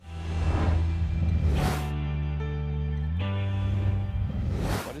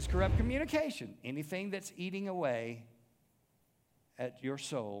corrupt communication. Anything that's eating away at your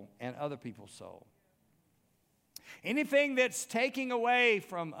soul and other people's soul. Anything that's taking away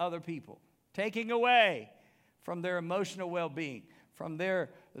from other people, taking away from their emotional well-being, from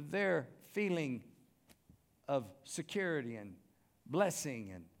their feeling of security and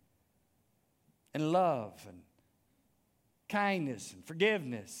blessing and love and kindness and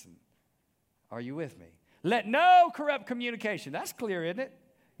forgiveness. Are you with me? Let no corrupt communication. That's clear, isn't it?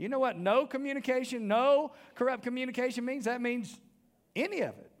 You know what no corrupt communication means? That means any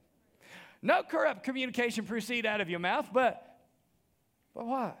of it. No corrupt communication proceed out of your mouth, but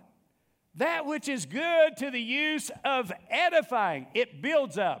what? That which is good to the use of edifying. It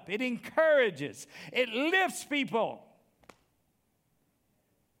builds up. It encourages. It lifts people.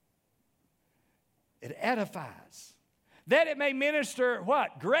 It edifies. That it may minister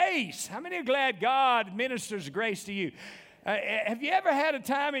what? Grace. How many are glad God ministers grace to you? Have you ever had a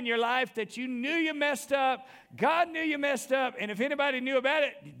time in your life that you knew you messed up, God knew you messed up, and if anybody knew about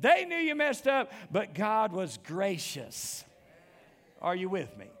it, they knew you messed up, but God was gracious? Are you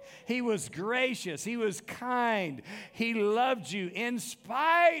with me? He was gracious. He was kind. He loved you in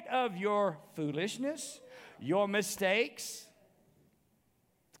spite of your foolishness, your mistakes.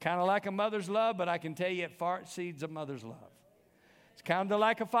 It's kind of like a mother's love, but I can tell you it far exceeds a mother's love. It's kind of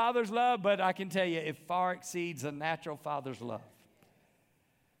like a father's love, but I can tell you it far exceeds a natural father's love.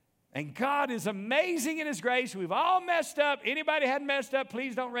 And God is amazing in His grace. We've all messed up. Anybody hadn't messed up,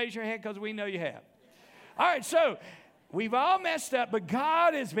 please don't raise your hand because we know you have. All right, so we've all messed up, but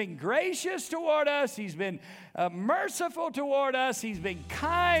God has been gracious toward us. He's been merciful toward us. He's been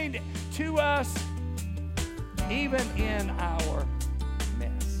kind to us, even in our